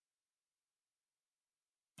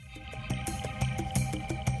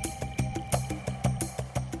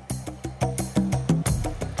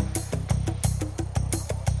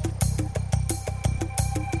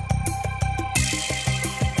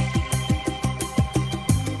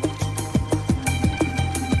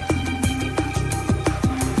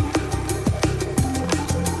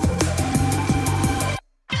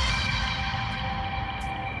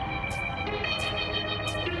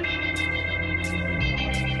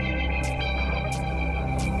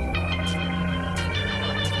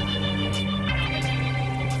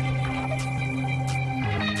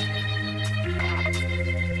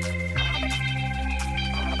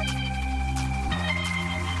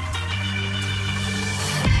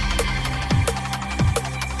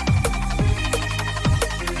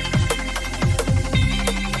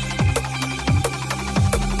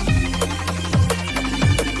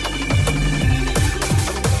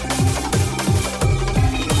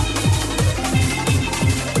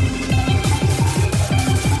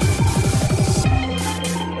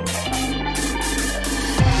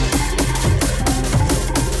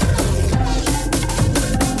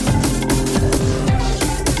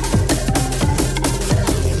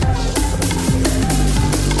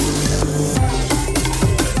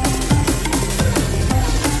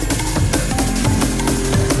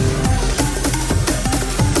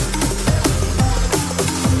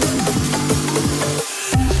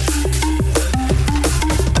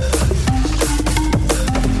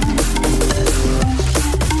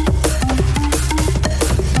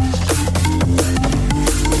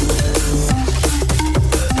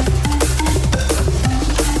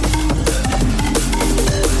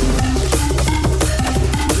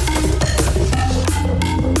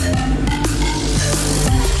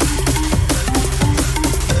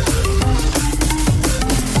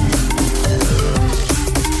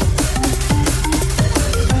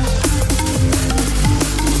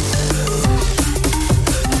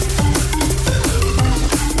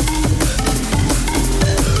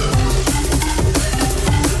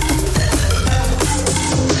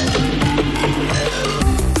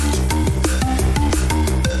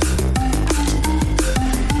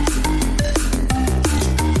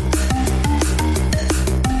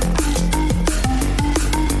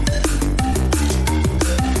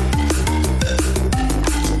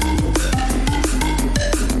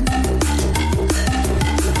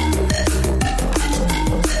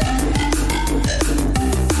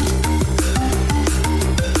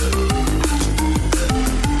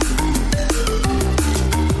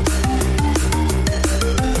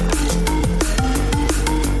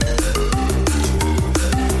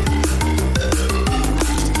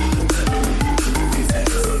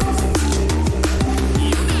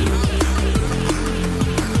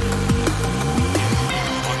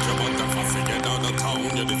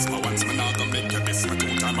it's my once, man, I gonna make you miss my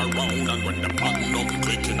 2 time around. And when the platinum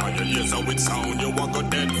clicking on your ears, how it sound, you walk go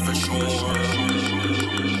dead for sure.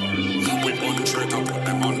 We untrade and put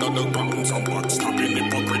them under the ground. Some backstabbing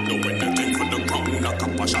hypocrite doing anything for the crown. A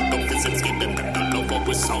couple shot of Phizix, give them the love of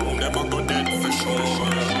we sound. Them a go dead for sure.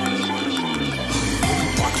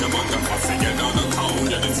 Pack your mother fussy, get on the town.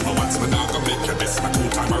 Yeah, it's my once, man, I gonna make you miss my 2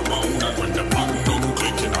 time around. And when the platinum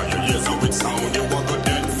clicking on your ears, how it sound, you walk go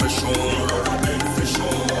dead for sure. Dead for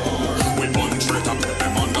sure. We untrade and put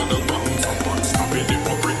them under the ground. Some backstabbing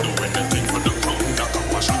hypocrite doing anything for the crown. A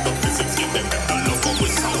couple shot of Phizix, give them the love of we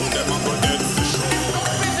sound. Them a go dead for sure.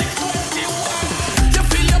 You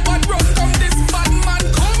feel your bad run, come this bad man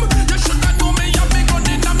come. You shoulda know me, have me gun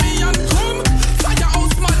inna me and come.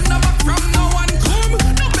 Firehouse man, no back from now and come.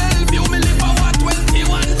 No Bellevue, me live a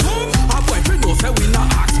 121 come. A boyfriend know say we not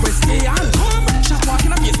ask question come. Shot walk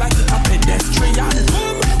in a face like it a pedestrian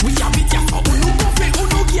come. We have it ya for unu coffee,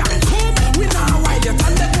 unu gang come. We now wild it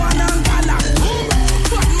and let one and galang come.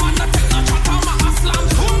 Bad man no take no chat and ma a slam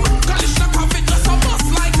come. Galish no coffee just a bust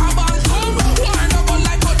like a band come. War no go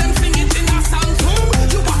like how them sing it in a song come.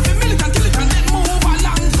 You have the militant till it and then move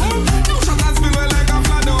along come. No shot and spin well like a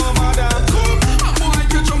flood over them come. A boy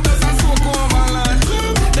can jump us and so come along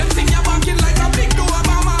come. Them think you're walking like a big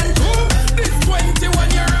Doberman come. This 21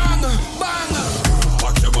 year wrong, bang.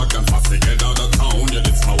 Pack your bag and fussy, get out of town. Yeah,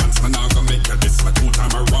 it's my once, man, I gonna make you this my 2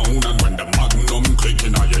 time around. And when the magnum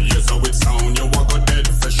clicking on your ears, how it sound, you walk a dead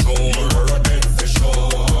for sure. Dead for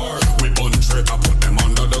sure. We untrade and put them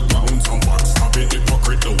under the ground. Some backstabbing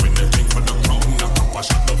hypocrite doing anything for the crown. A couple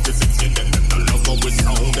shot of Phizix, give them the love of we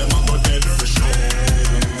sound. Them a go dead for sure.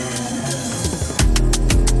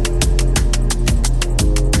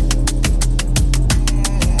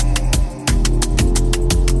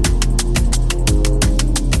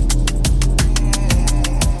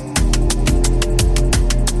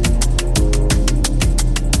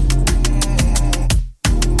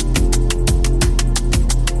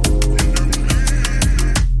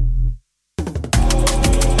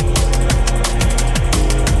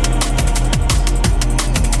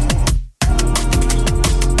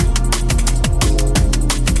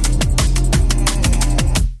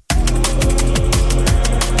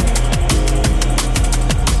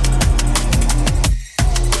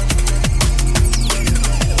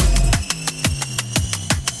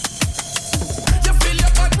 You feel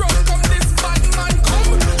your bad run, come this bad man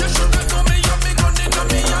come. You shoulda know me, have me gun inna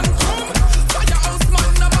me and come. Firehouse man,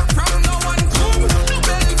 no back from now and come. No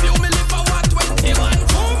Bellevue, me live a 121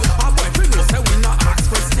 come. A boyfriend know say we not ask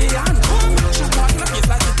question come. Shot walk in a face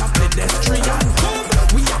like it a pedestrian come.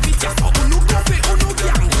 We have it ya for unu coffee, unu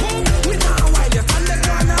gang come. We now wild it and let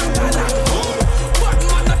one and galang come. Bad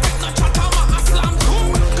man no take no chat and ma a slam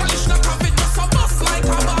come. Galish no coffee just a bust like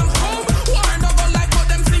a band come. War no go like how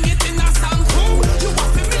them sing it in a song come. You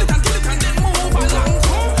have the militant till it and then move along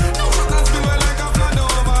come. No shot and spin well like a flood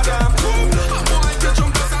over them come. A boy can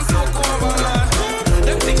jump us and so come along come.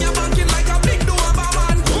 Them think you're banking like a big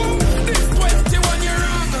Doberman come. This 21 year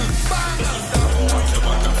wrong, bang. Pack your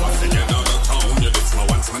bag and fussy, get out of town. Yeah, this my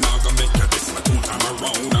once, man, I gonna make you this my 2 time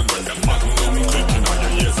around. And when the magnum clicking on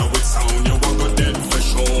your ears, how it sound, you walk go dead for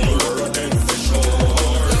sure. Dead for sure.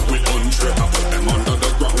 We untrade and put them under the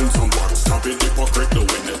ground. Some backstabbing hypocrite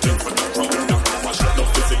doing anything for the crown. A couple shot of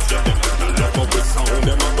Phizix, get them the love of we sound.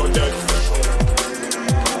 Them a go dead for sure.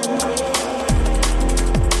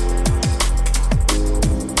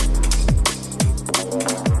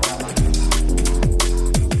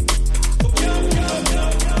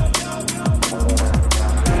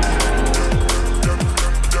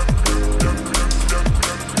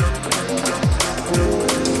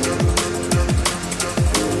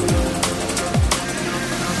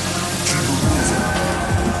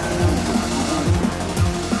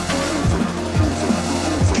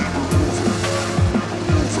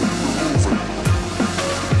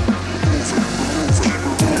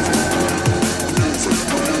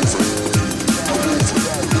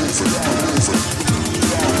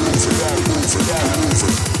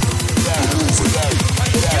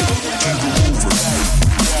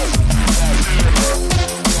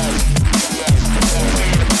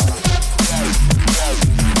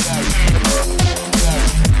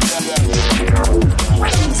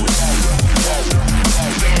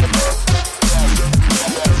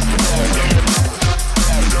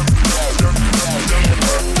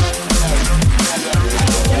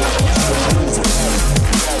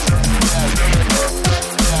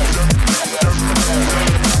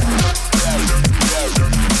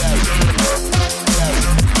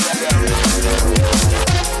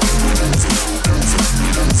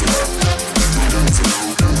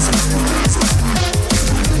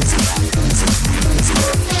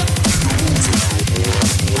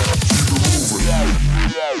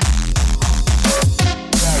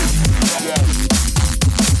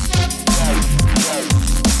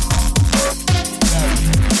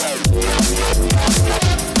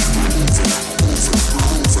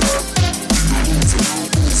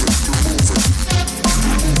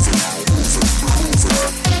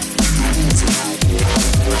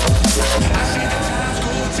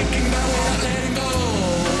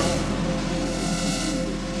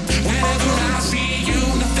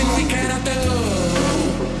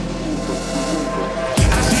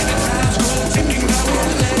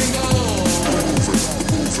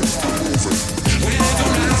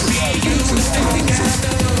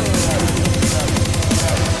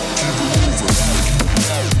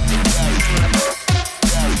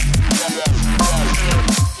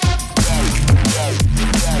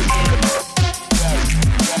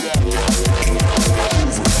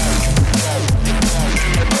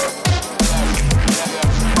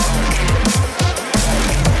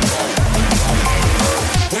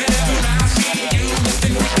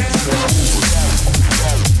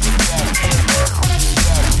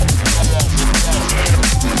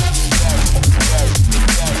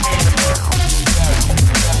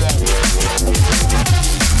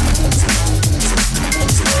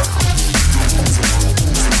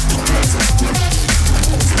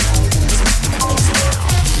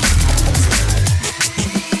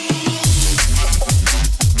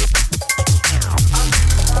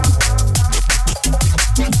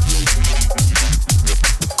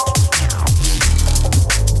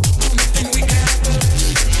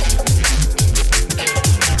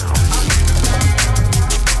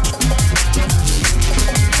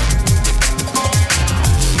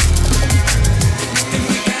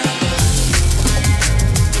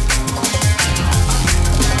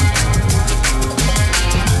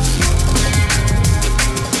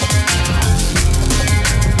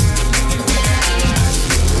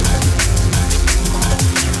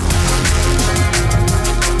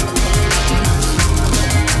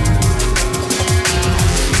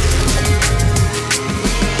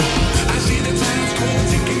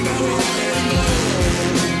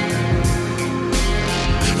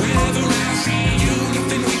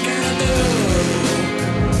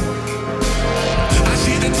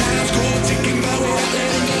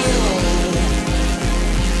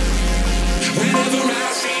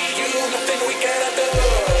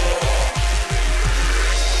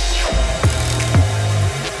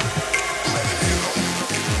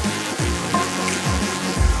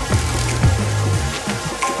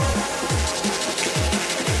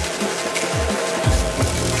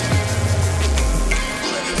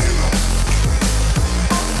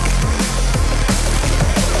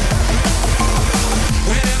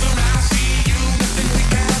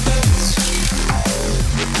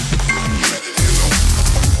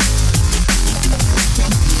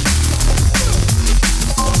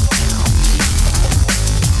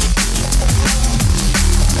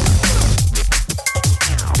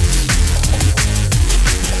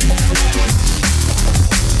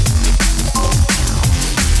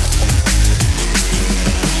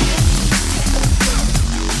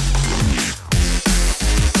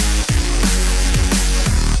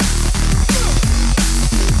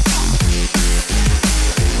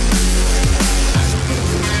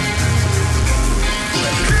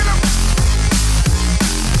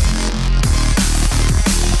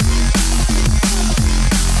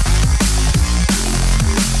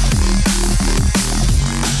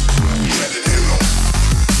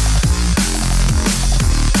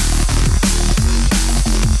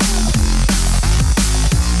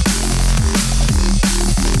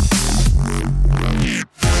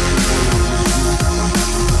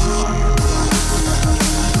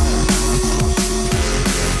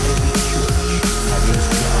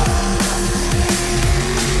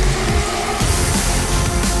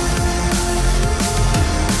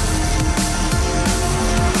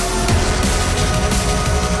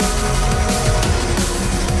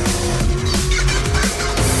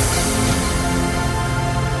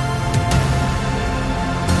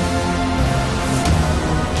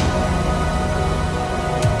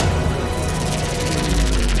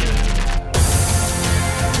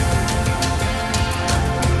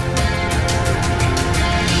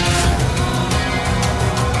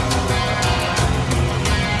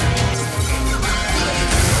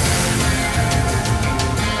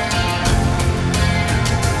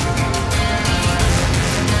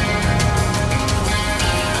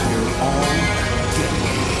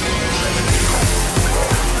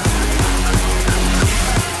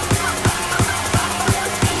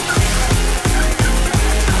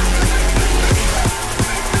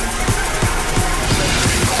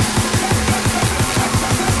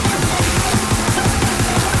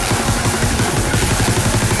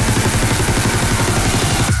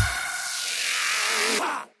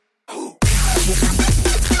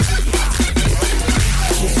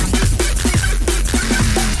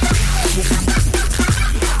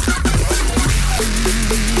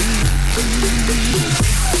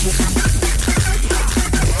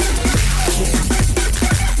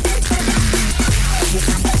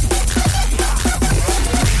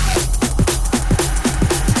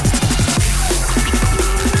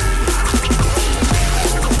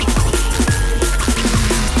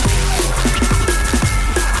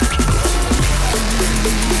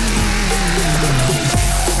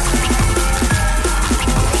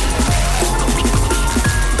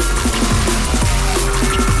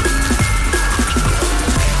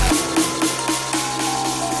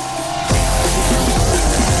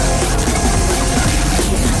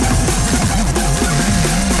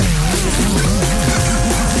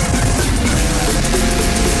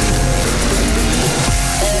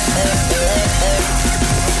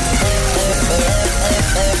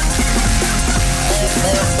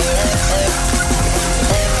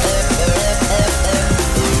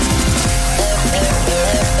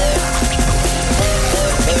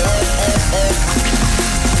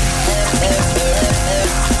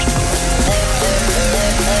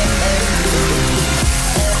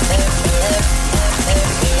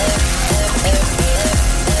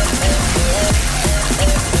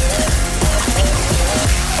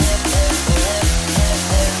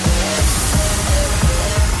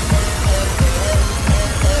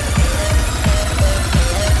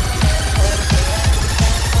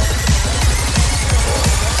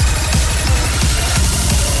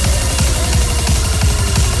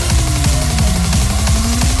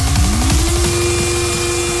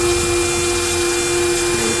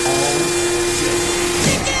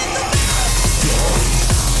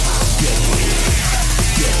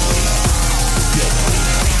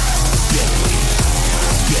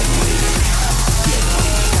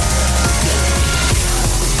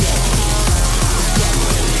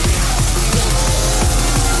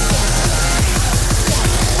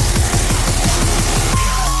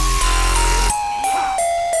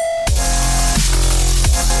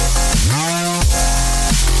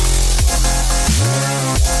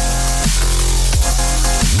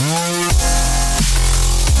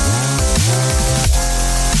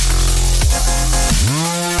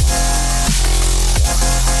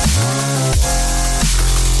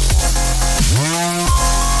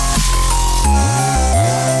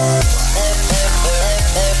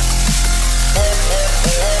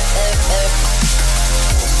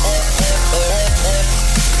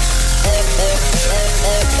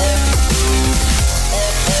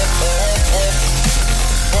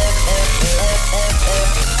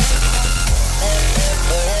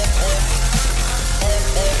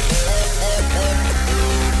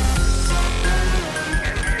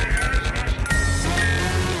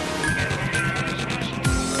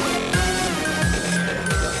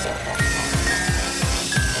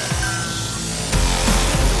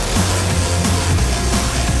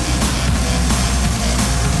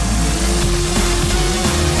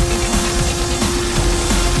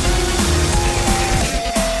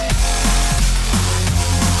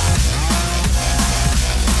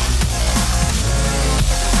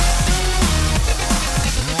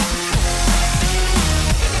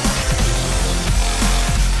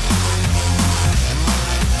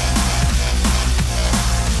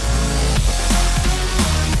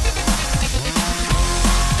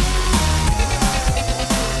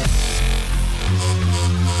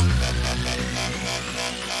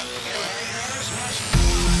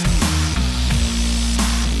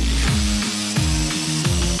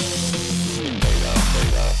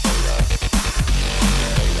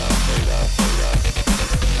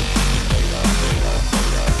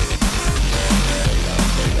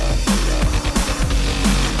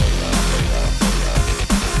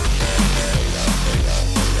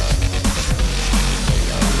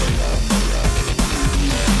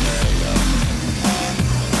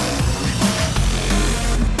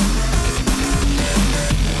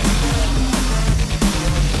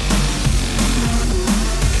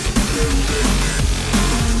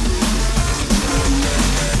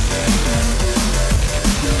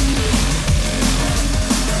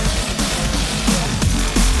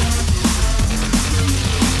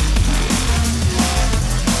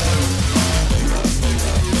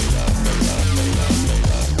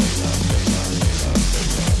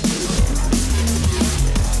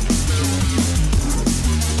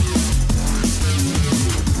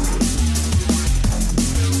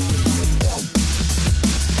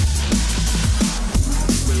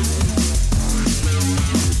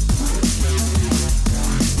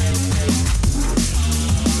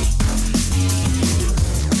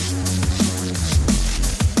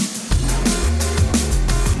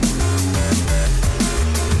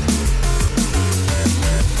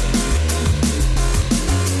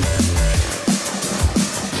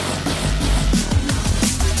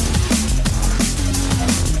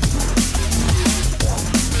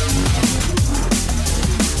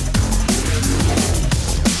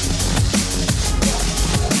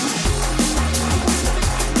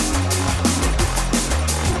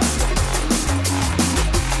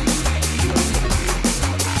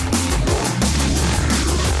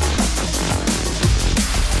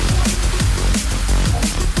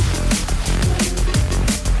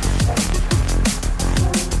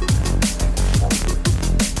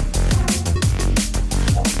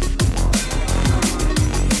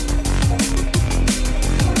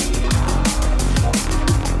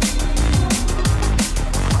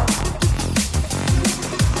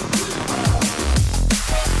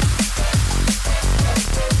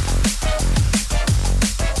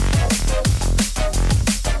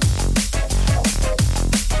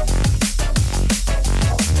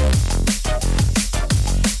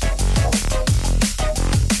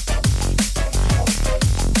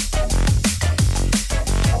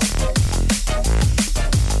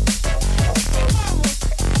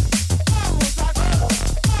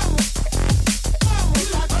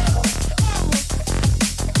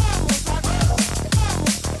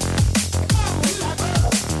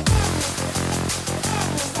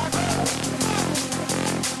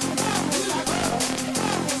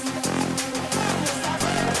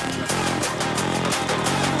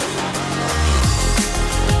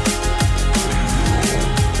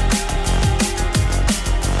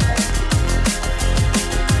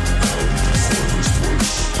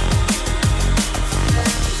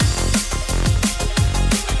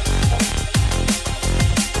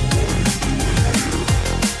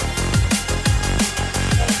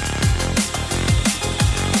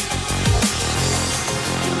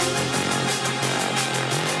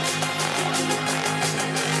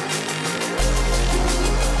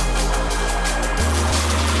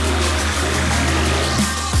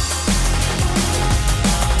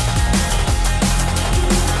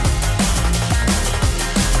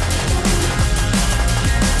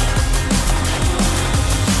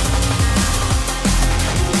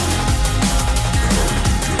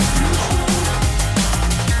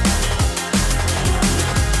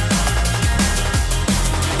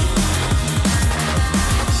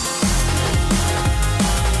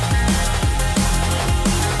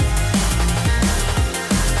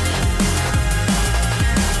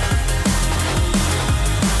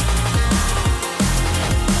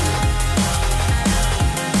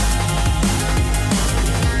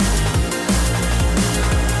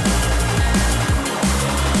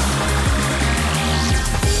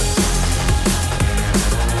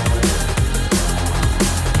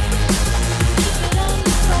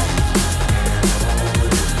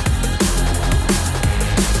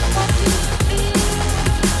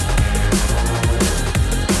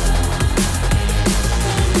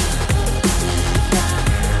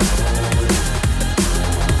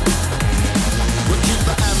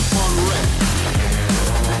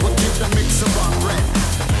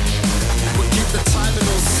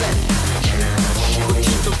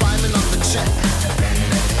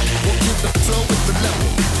 flow with the level.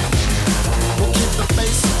 We'll keep the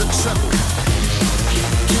bass and the treble.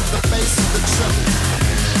 Keep the bass and the treble.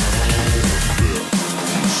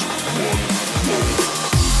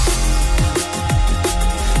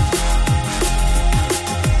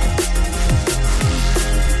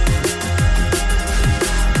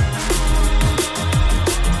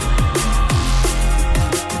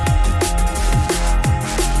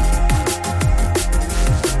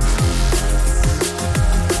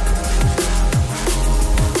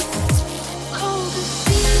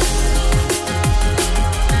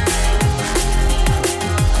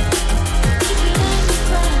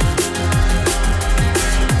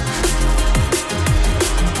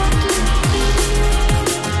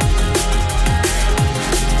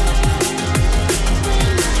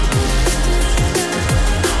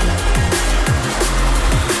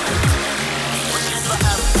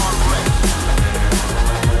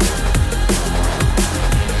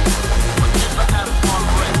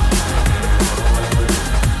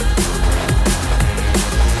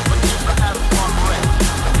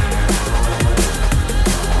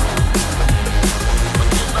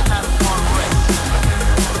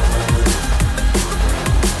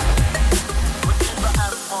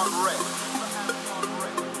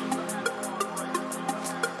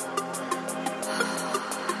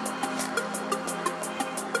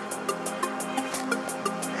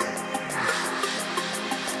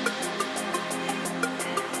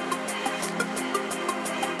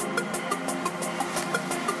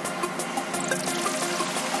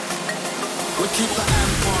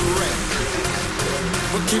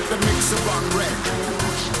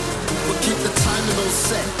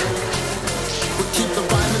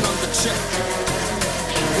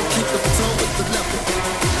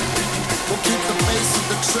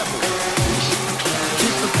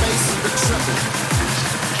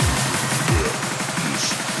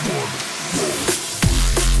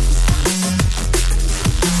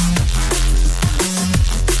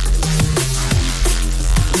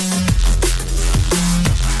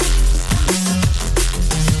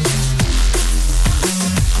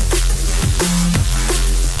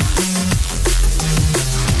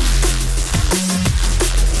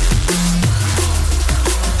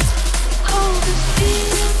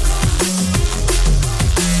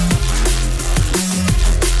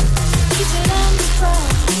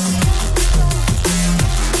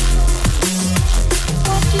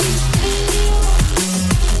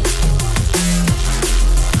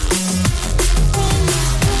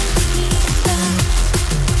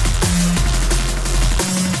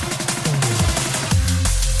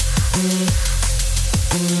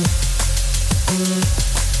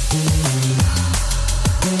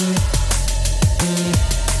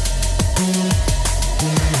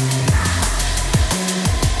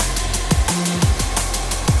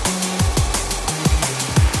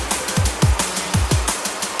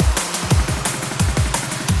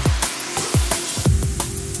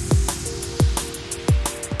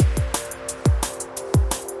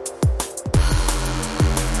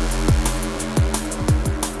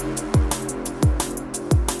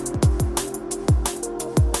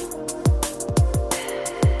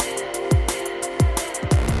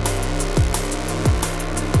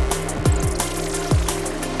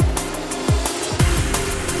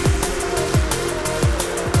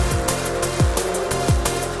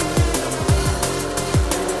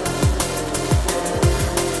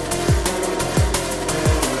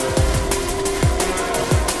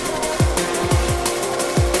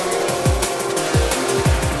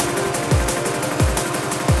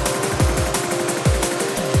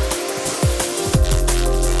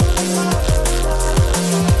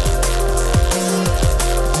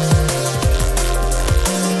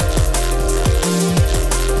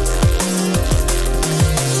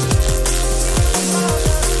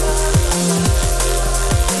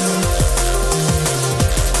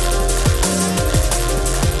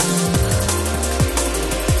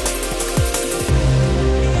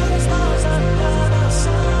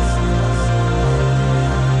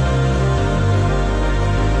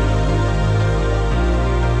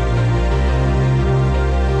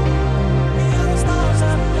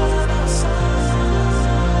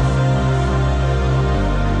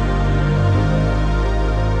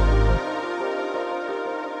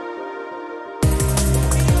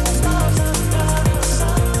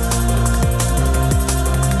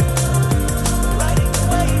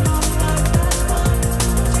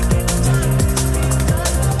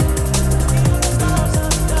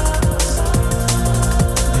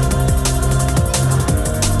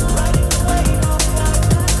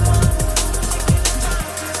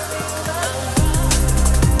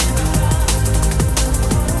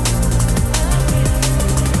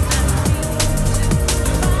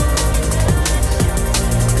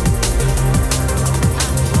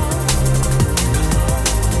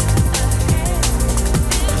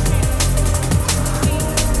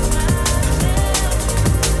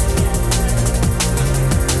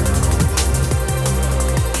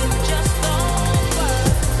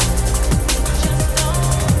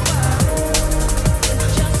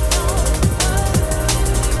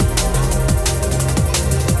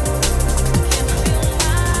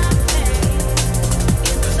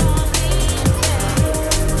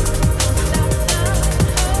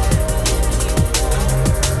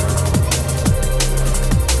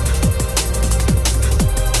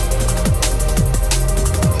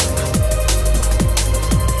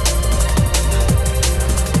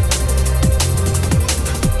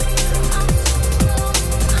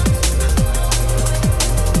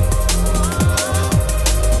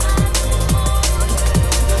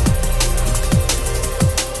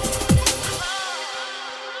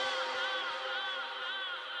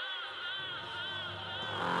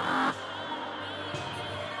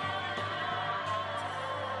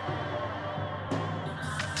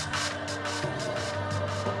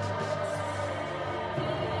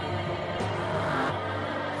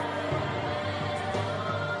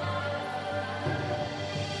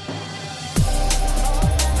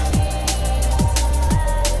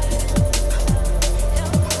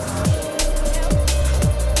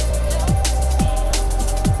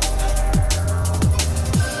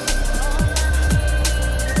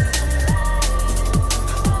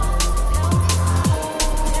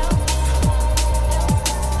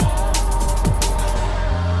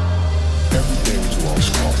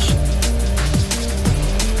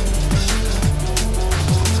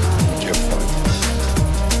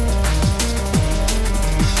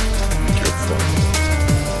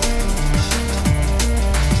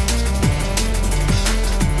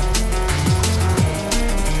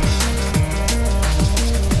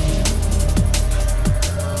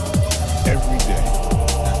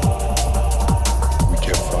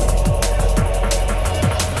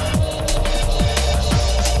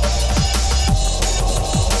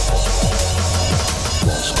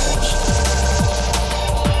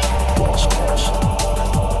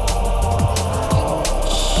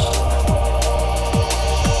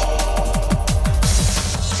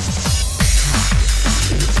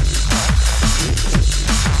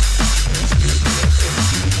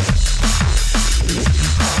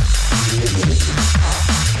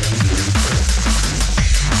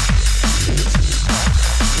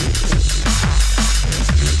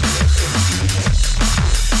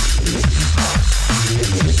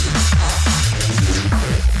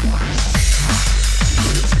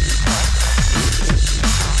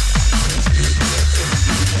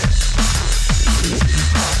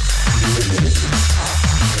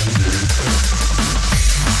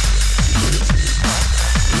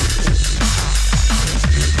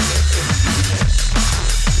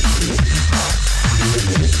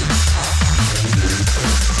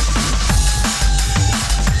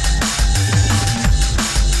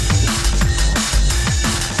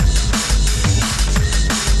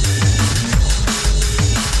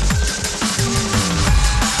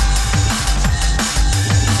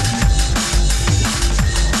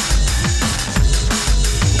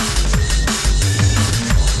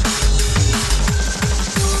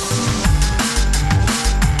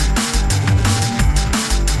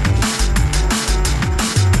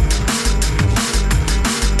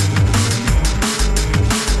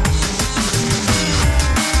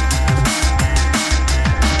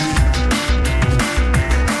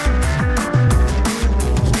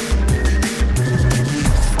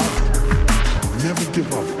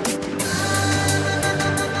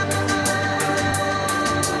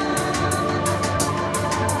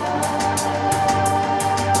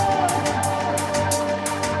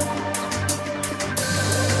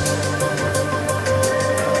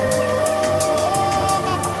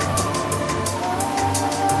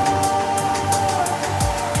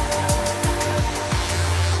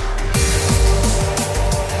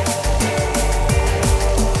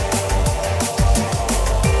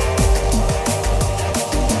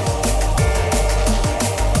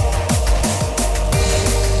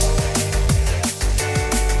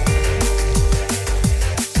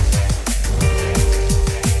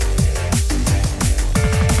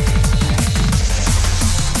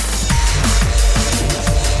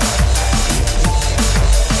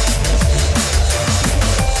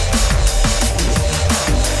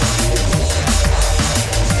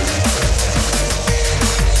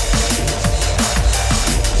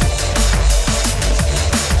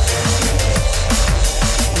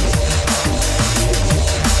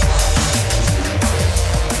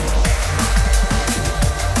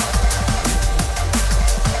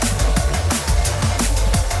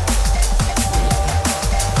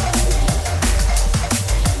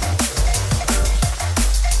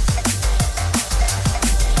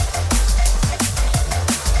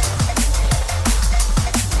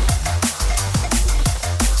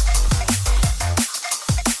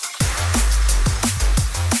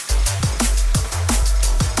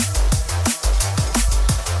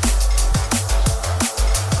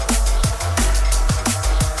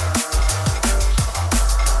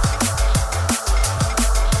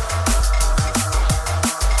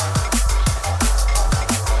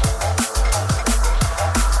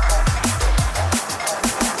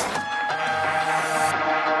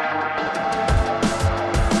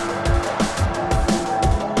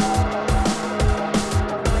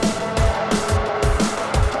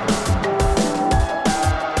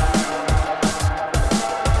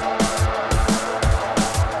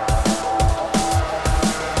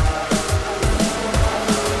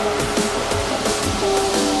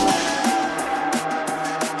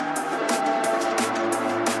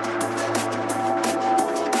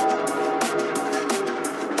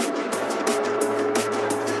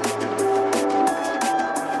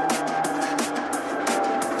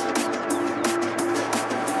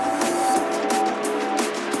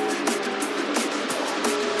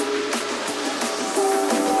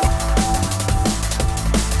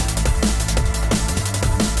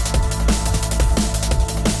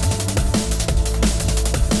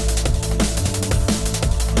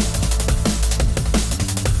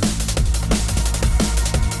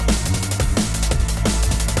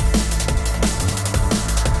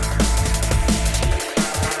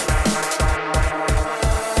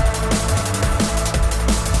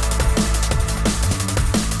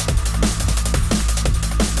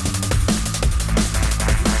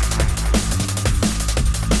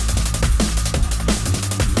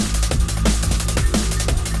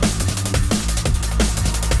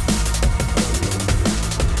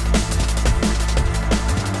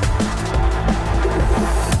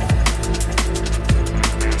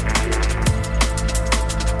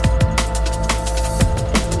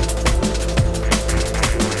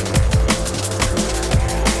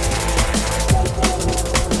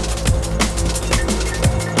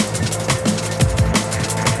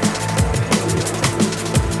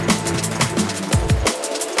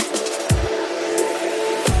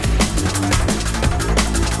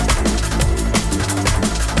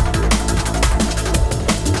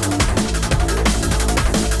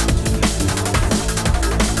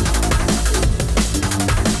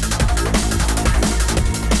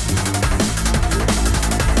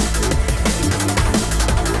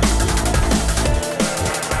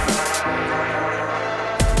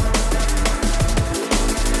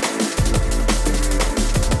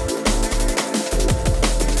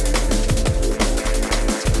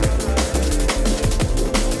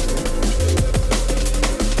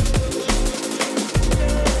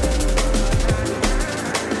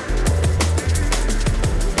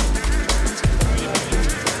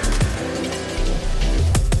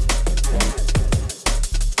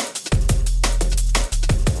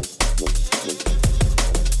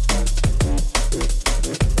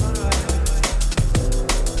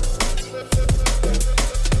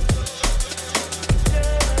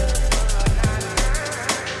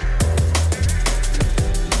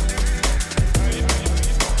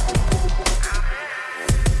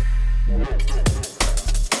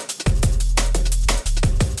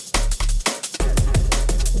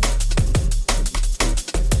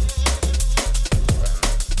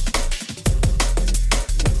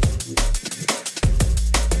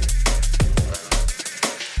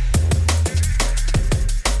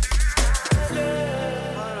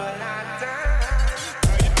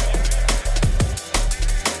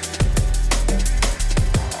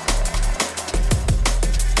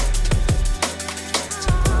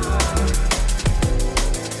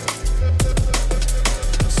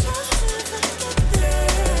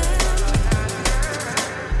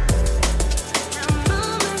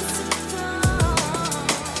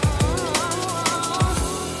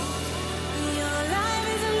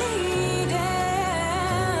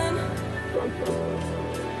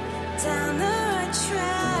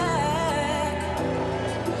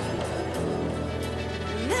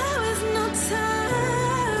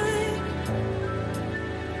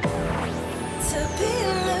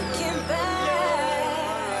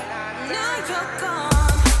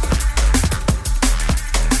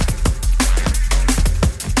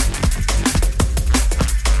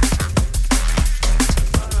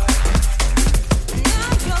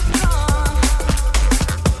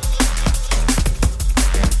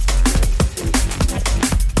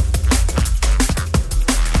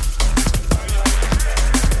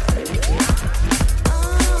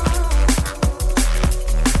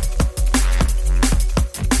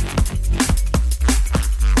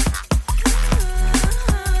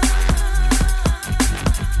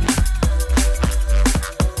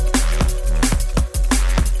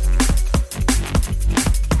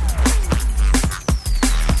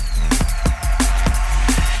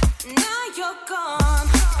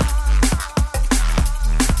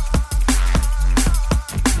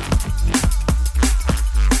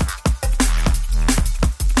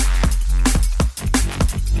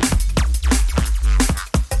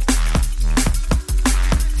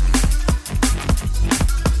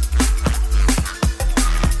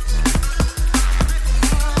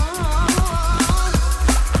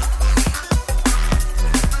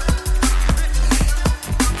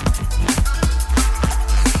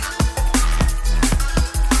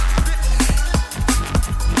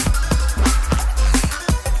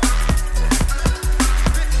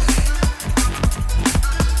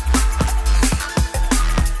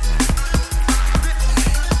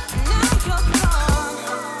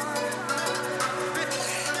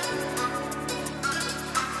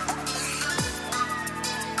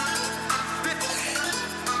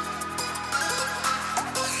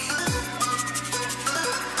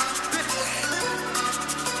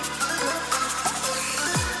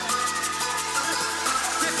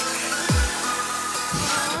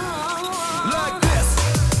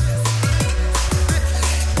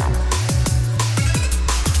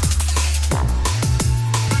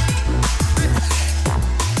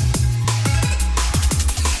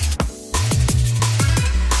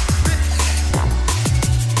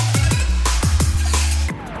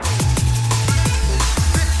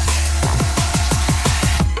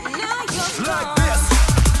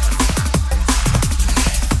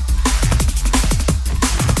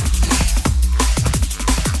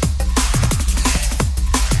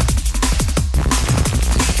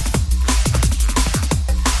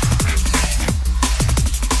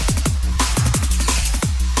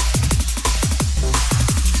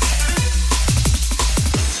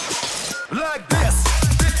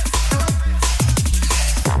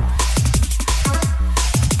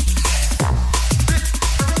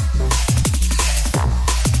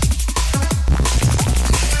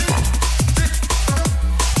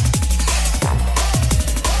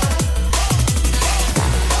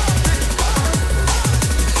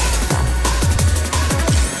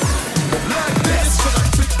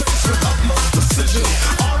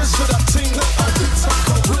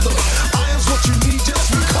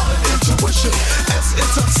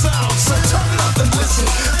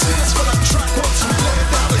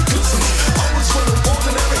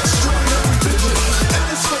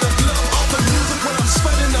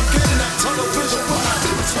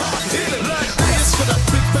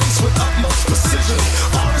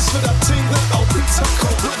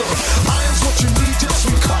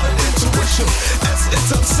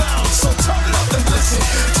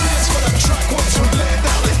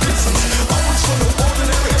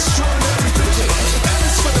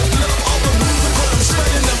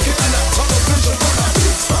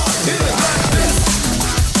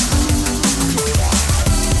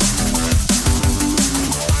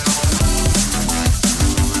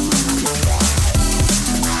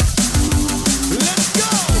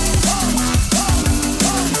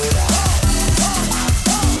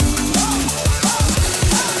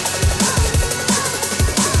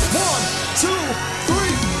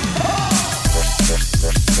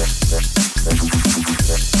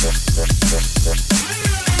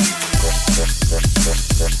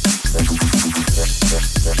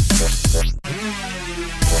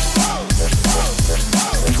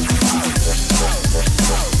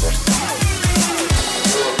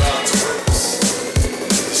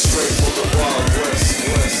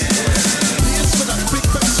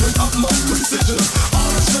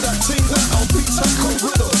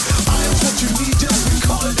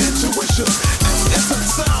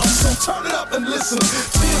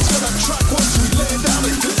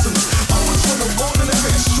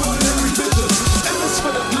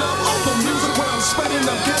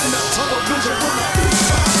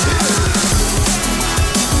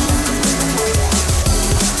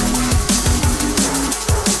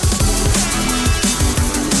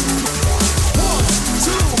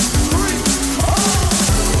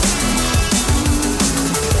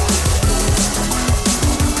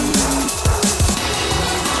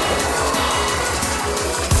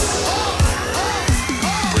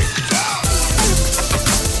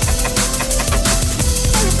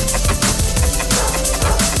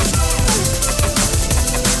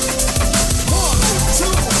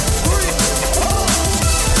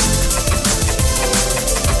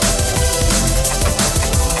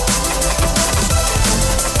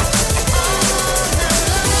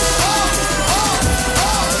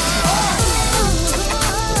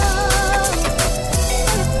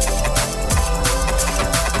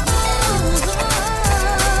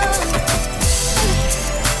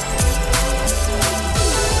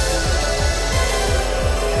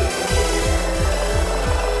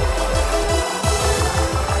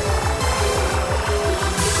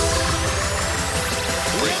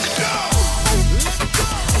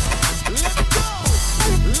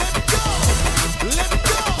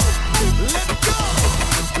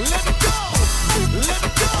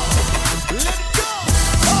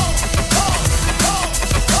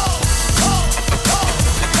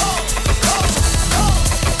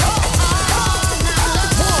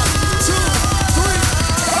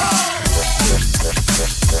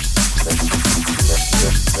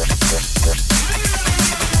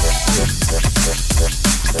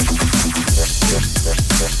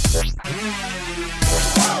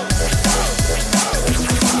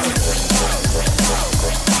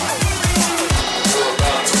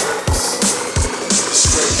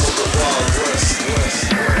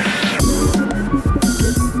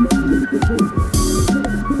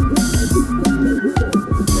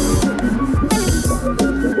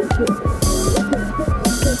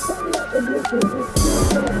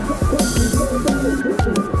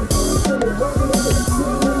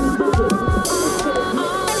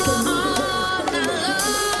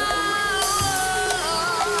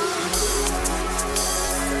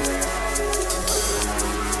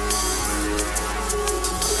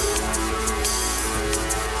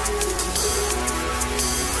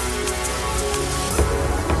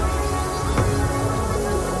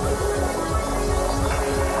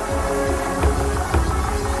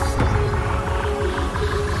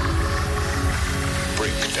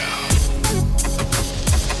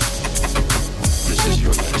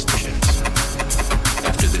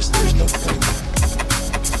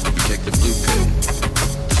 take the blue pill.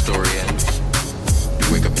 The story ends. You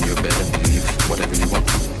wake up in your bed and believe whatever you want.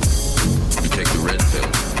 You take the red pill.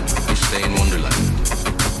 You stay in Wonderland.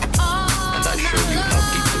 And I show you how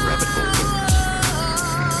deep the rabbit hole goes.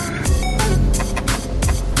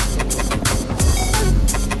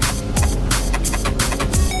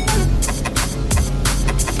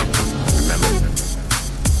 Remember,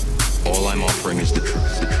 all I'm offering is the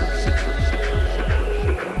truth, the truth, the truth.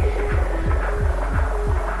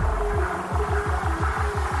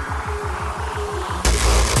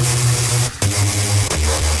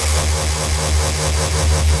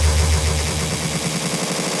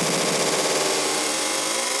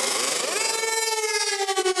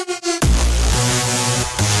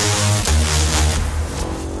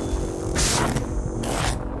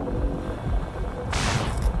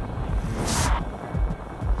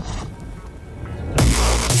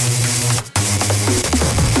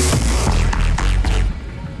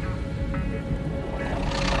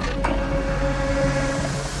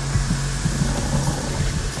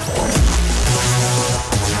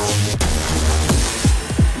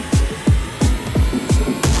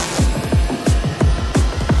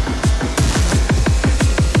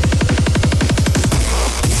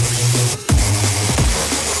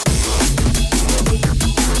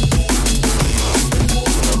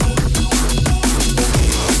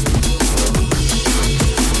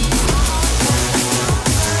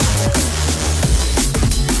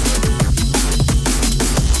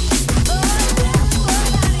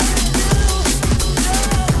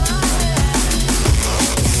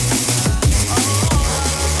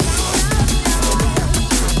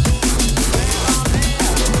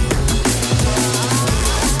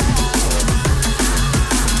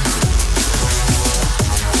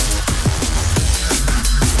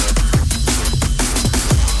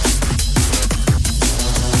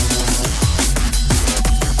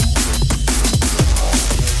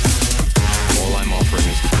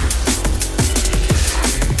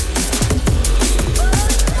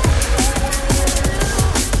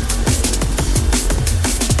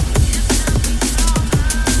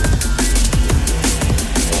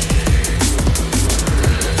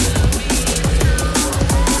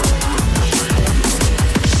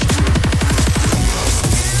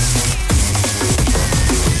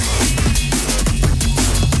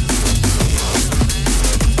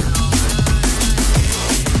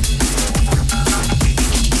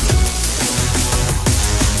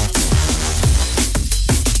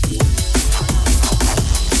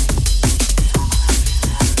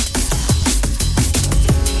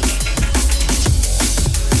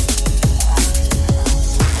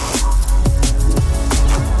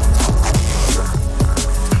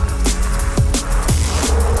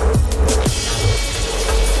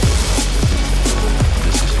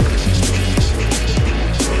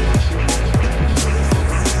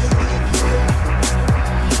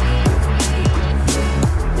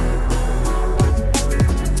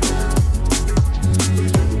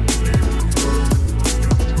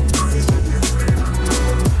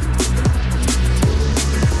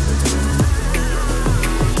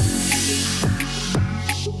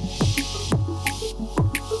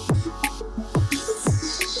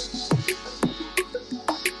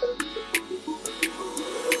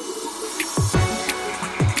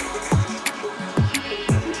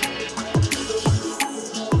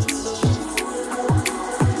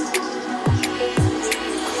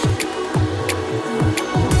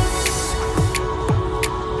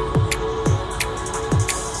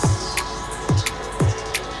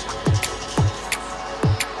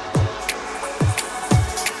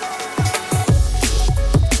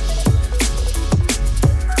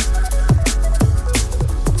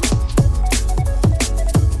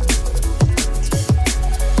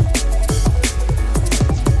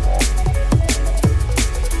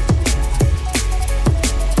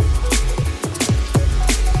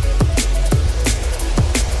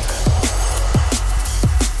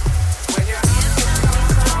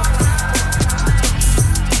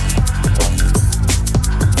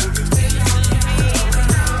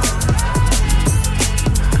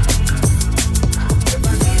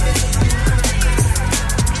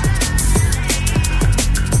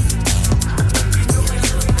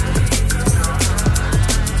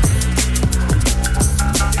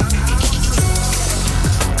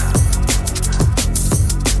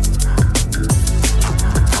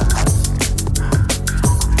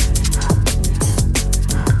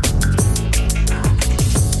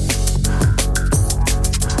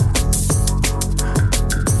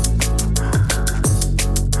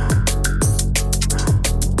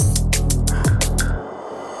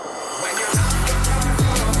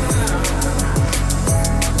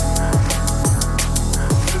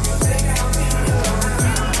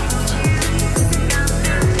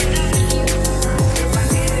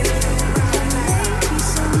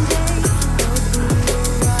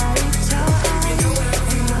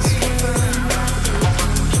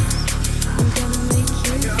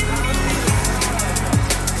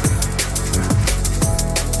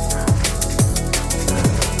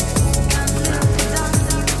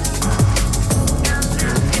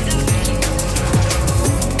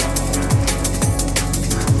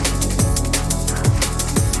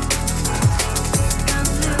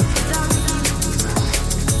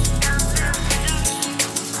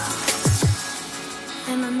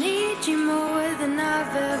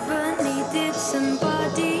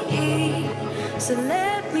 somebody. So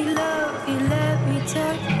let me love you, let me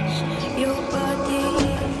touch your body.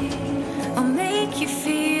 I'll make you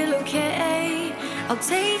feel okay. I'll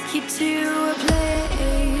take you to a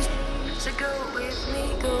place. So go with me,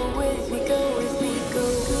 go with me, go with me, go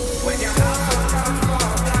with me. When you're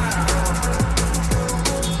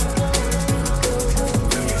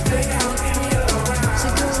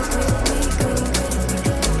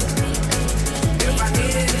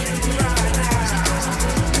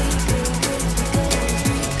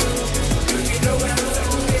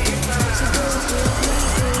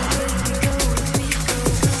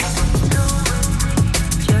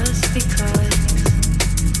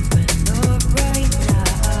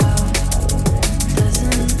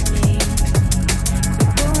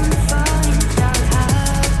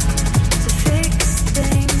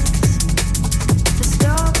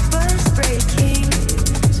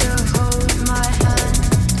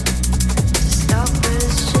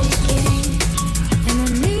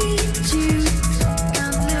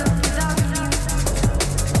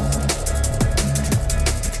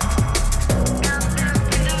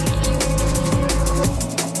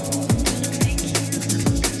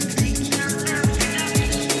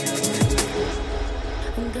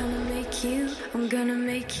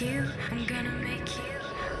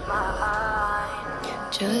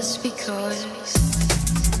just because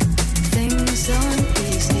things aren't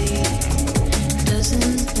easy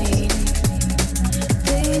doesn't mean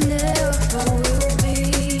they never will be.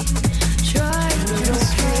 Try and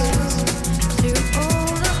scale through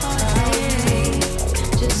all the heartache.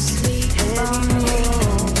 Just sleep on me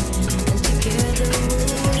and together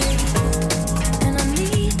we'll. And I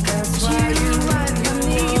need that's why you wipe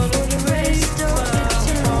me for the rest of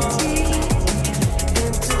eternity.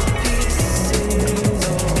 Into pieces.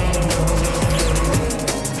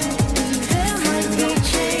 There might be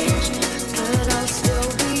change, but I'll still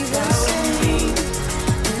be the same.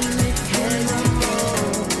 And if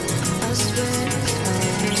evermore I spend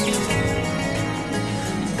time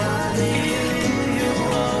body you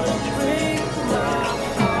wanna bring my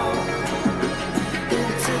heart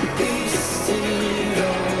into pieces.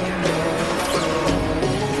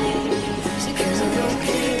 So cause I don't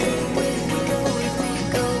care, go with me, go with me,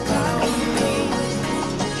 go with me.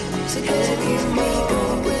 So cause I give me, go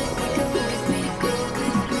with me, go with me, go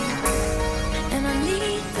with me. And I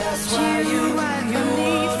need that's why you wipe me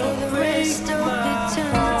for the rest of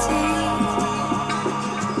eternity.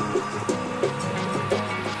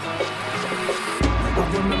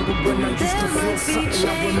 There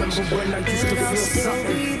might be change, but I'll still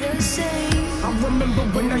be the same. I remember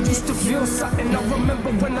when I used to feel something. I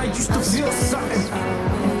remember when I used to feel something.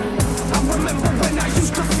 I remember when I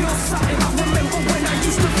used to feel something. I remember when I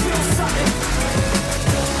used to feel something.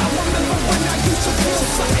 I remember when I used to feel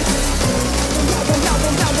something.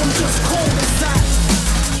 Now I'm just cold inside.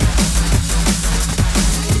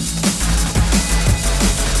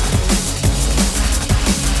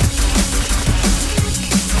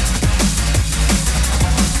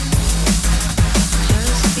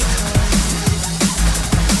 Just because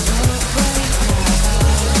love right now doesn't mean we'll find out how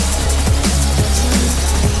to fix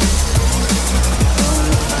things. I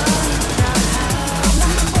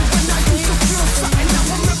remember when I used to feel something. I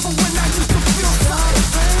remember when I used to feel something.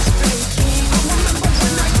 Stop us breaking.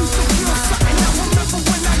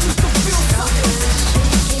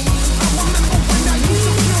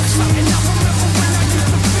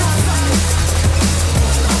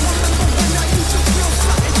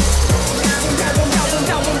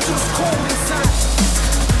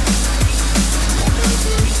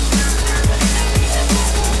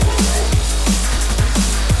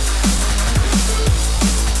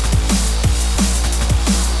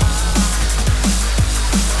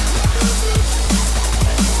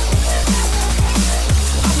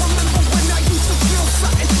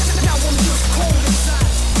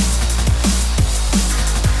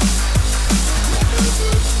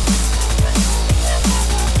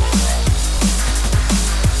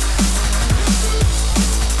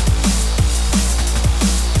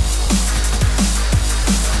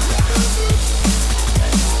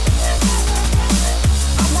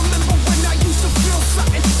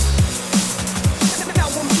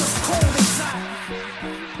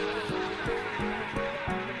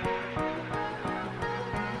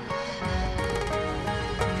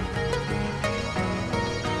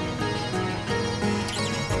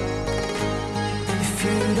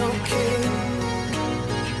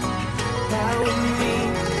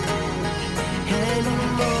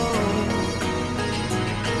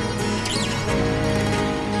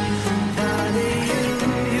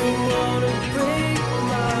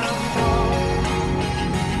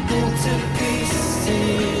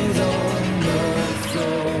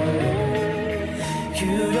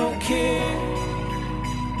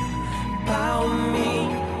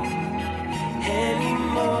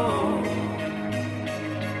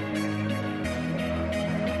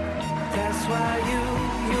 why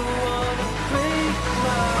you